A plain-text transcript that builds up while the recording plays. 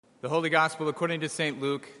The Holy Gospel according to St.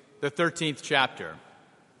 Luke, the 13th chapter.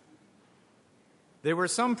 There were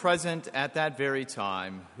some present at that very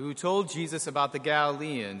time who told Jesus about the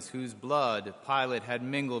Galileans whose blood Pilate had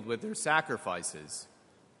mingled with their sacrifices.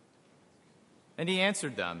 And he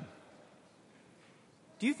answered them,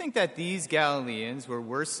 "Do you think that these Galileans were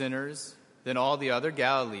worse sinners than all the other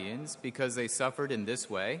Galileans because they suffered in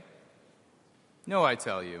this way? No, I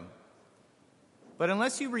tell you. But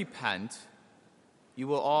unless you repent, you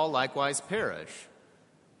will all likewise perish.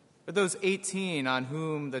 But those 18 on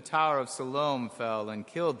whom the Tower of Siloam fell and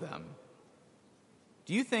killed them,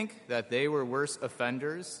 do you think that they were worse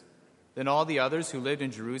offenders than all the others who lived in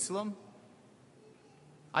Jerusalem?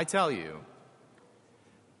 I tell you,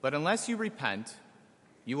 but unless you repent,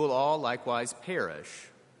 you will all likewise perish."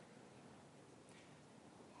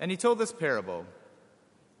 And he told this parable.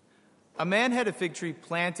 A man had a fig tree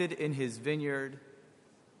planted in his vineyard,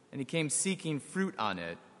 and he came seeking fruit on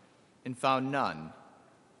it and found none.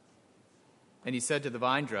 And he said to the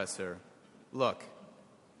vine dresser, "Look,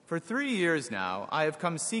 for 3 years now I have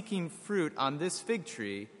come seeking fruit on this fig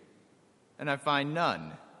tree, and I find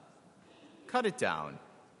none. Cut it down.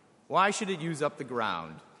 Why should it use up the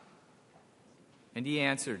ground?" And he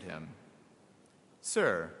answered him,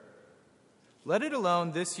 "Sir, let it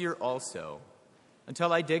alone this year also,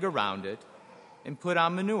 until I dig around it and put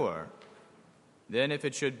on manure. Then if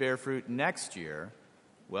it should bear fruit next year,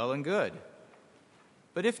 well and good.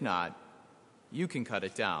 But if not, you can cut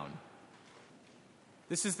it down."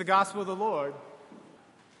 This is the gospel of the Lord.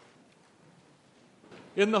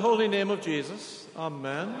 In the holy name of Jesus,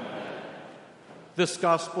 amen. This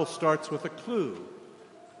gospel starts with a clue.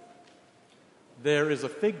 There is a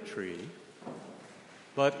fig tree,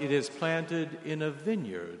 but it is planted in a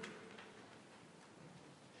vineyard.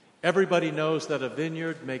 Everybody knows that a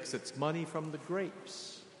vineyard makes its money from the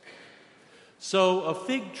grapes. So a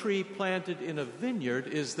fig tree planted in a vineyard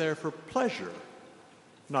is there for pleasure,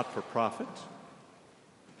 not for profit.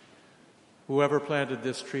 Whoever planted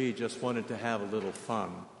this tree just wanted to have a little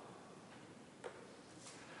fun.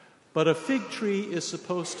 But a fig tree is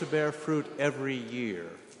supposed to bear fruit every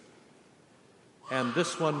year, and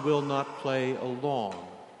this one will not play along.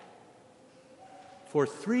 For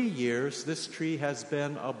 3 years, this tree has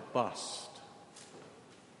been a bust.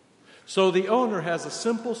 So the owner has a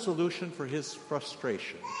simple solution for his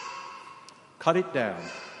frustration. Cut it down.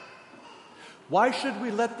 Why should we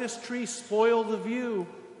let this tree spoil the view?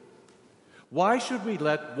 Why should we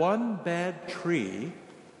let one bad tree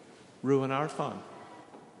ruin our fun?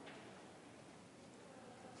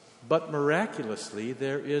 But miraculously,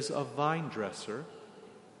 there is a vine dresser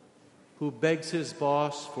who begs his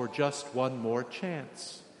boss for just one more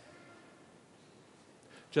chance.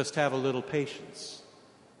 Just have a little patience.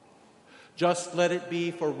 Just let it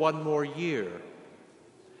be for one more year.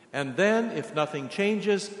 And then, if nothing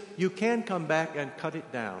changes, you can come back and cut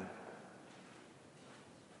it down.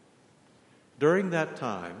 During that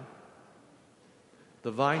time,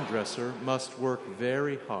 the vine dresser must work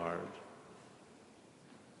very hard,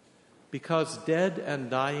 because dead and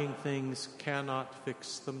dying things cannot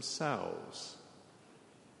fix themselves.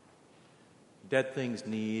 Dead things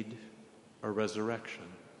need a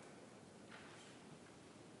resurrection.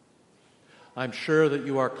 I'm sure that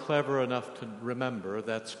you are clever enough to remember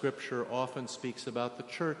that Scripture often speaks about the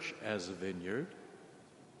church as a vineyard.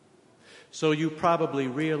 So you probably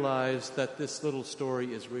realize that this little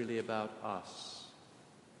story is really about us.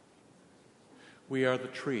 We are the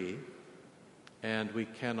tree, and we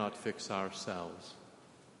cannot fix ourselves.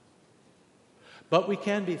 But we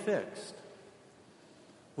can be fixed.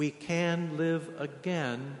 We can live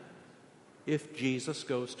again if Jesus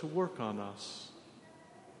goes to work on us.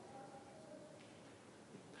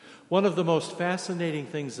 One of the most fascinating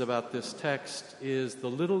things about this text is the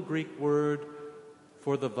little Greek word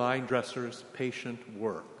for the vine dresser's patient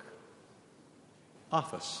work: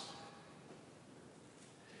 ophos.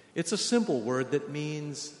 It's a simple word that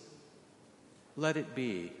means let it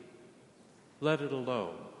be, let it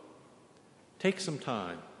alone. Take some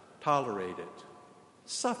time, tolerate it,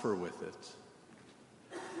 suffer with it.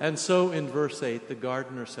 And so in verse 8, the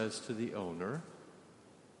gardener says to the owner,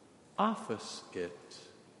 ophos it.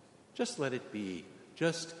 Just let it be.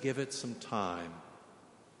 Just give it some time.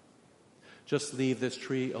 Just leave this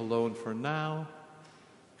tree alone for now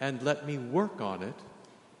and let me work on it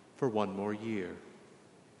for one more year.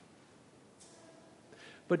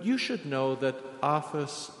 But you should know that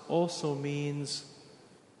ophos also means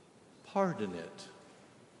pardon it,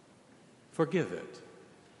 forgive it,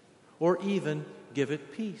 or even give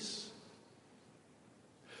it peace.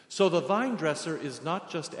 So the vine dresser is not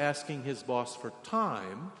just asking his boss for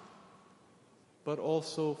time, but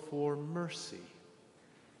also for mercy.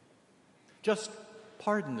 Just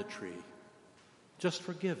pardon the tree. Just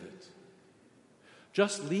forgive it.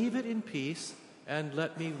 Just leave it in peace and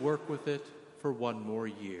let me work with it for one more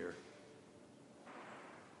year.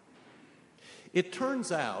 It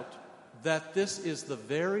turns out that this is the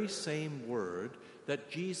very same word that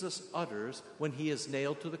Jesus utters when he is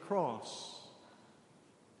nailed to the cross.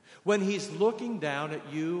 When he's looking down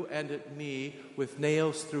at you and at me with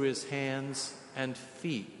nails through his hands and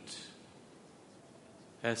feet,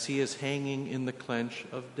 as he is hanging in the clench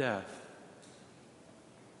of death.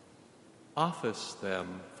 Office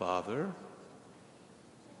them, Father.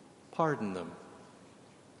 Pardon them.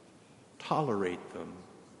 Tolerate them.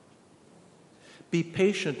 Be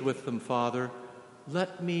patient with them, Father.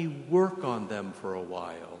 Let me work on them for a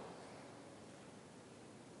while.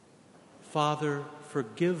 Father,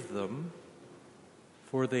 forgive them,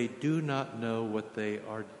 for they do not know what they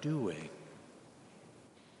are doing.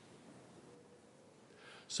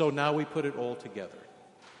 So now we put it all together.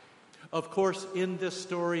 Of course, in this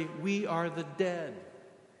story, we are the dead.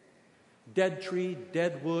 Dead tree,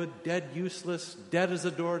 dead wood, dead useless, dead as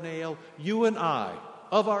a doornail. You and I,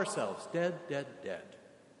 of ourselves, dead, dead, dead.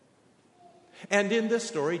 And in this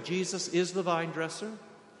story, Jesus is the vine dresser,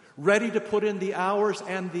 ready to put in the hours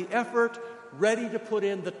and the effort, ready to put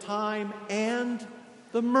in the time and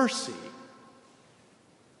the mercy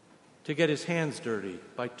to get his hands dirty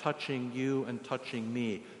by touching you and touching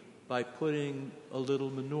me, by putting a little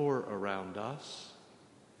manure around us,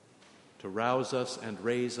 to rouse us and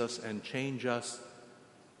raise us and change us,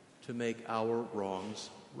 to make our wrongs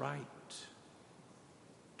right,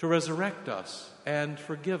 to resurrect us and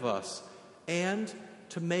forgive us, and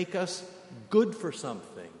to make us good for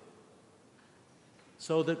something,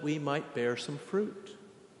 so that we might bear some fruit.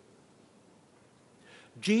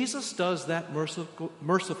 Jesus does that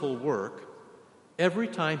merciful work every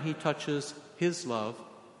time he touches his love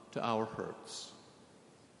to our hurts.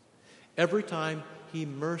 Every time he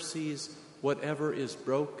mercies whatever is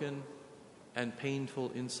broken and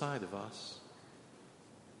painful inside of us.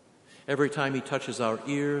 Every time he touches our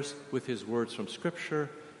ears with his words from Scripture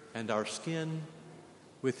and our skin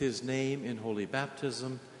with his name in holy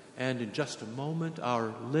baptism, and in just a moment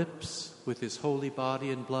our lips with his holy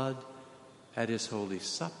body and blood at his holy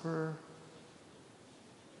supper,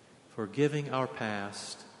 forgiving our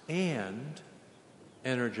past and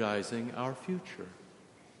energizing our future.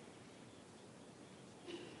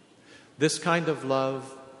 This kind of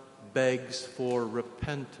love begs for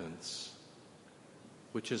repentance,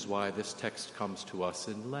 which is why this text comes to us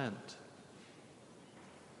in Lent.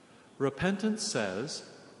 Repentance says,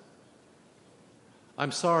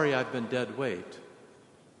 I'm sorry I've been dead weight,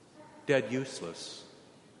 dead useless,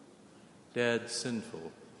 dead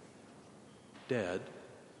sinful, dead.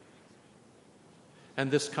 And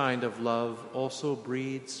this kind of love also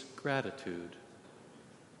breeds gratitude.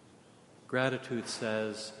 Gratitude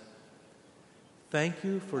says, thank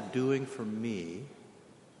you for doing for me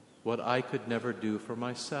what I could never do for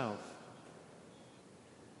myself.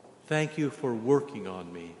 Thank you for working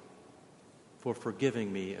on me, for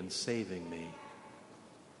forgiving me and saving me.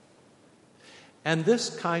 And this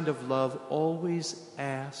kind of love always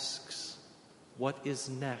asks, what is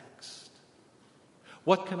next?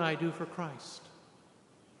 What can I do for Christ?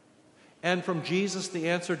 And from Jesus, the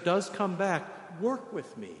answer does come back, work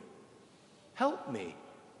with me, help me.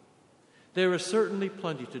 There is certainly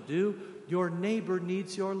plenty to do. Your neighbor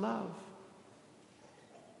needs your love.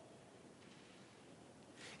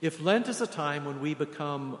 If Lent is a time when we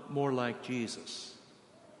become more like Jesus,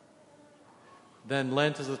 then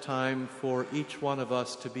Lent is a time for each one of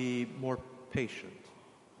us to be more patient,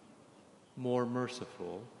 more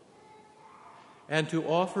merciful, and to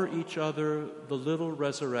offer each other the little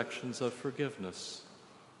resurrections of forgiveness.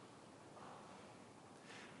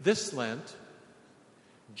 This Lent,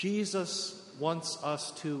 Jesus wants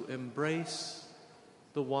us to embrace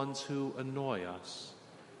the ones who annoy us,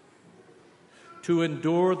 to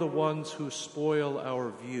endure the ones who spoil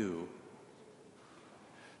our view,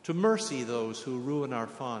 to mercy those who ruin our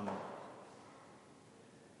fun,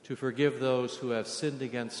 to forgive those who have sinned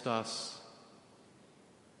against us,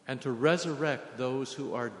 and to resurrect those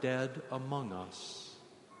who are dead among us.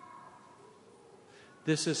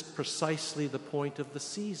 This is precisely the point of the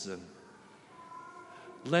season.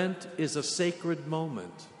 Lent is a sacred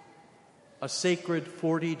moment, a sacred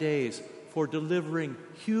 40 days for delivering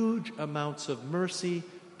huge amounts of mercy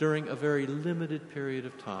during a very limited period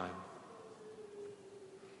of time.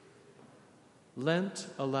 Lent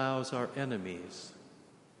allows our enemies,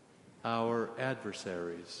 our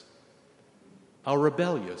adversaries, our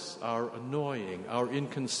rebellious, our annoying, our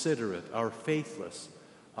inconsiderate, our faithless,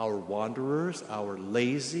 our wanderers, our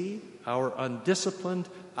lazy, our undisciplined,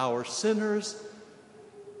 our sinners.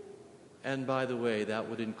 And by the way, that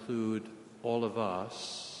would include all of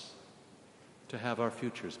us, to have our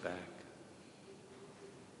futures back.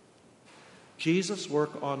 Jesus'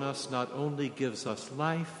 work on us not only gives us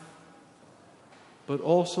life, but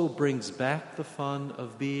also brings back the fun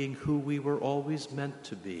of being who we were always meant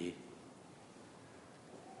to be,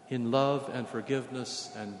 in love and forgiveness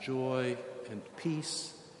and joy and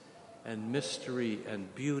peace and mystery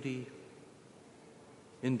and beauty,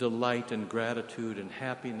 in delight and gratitude and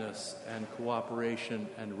happiness and cooperation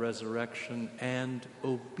and resurrection and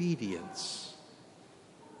obedience.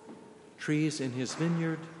 Trees in his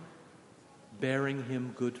vineyard, bearing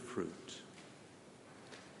him good fruit.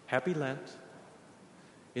 Happy Lent,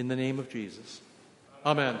 in the name of Jesus.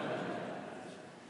 Amen.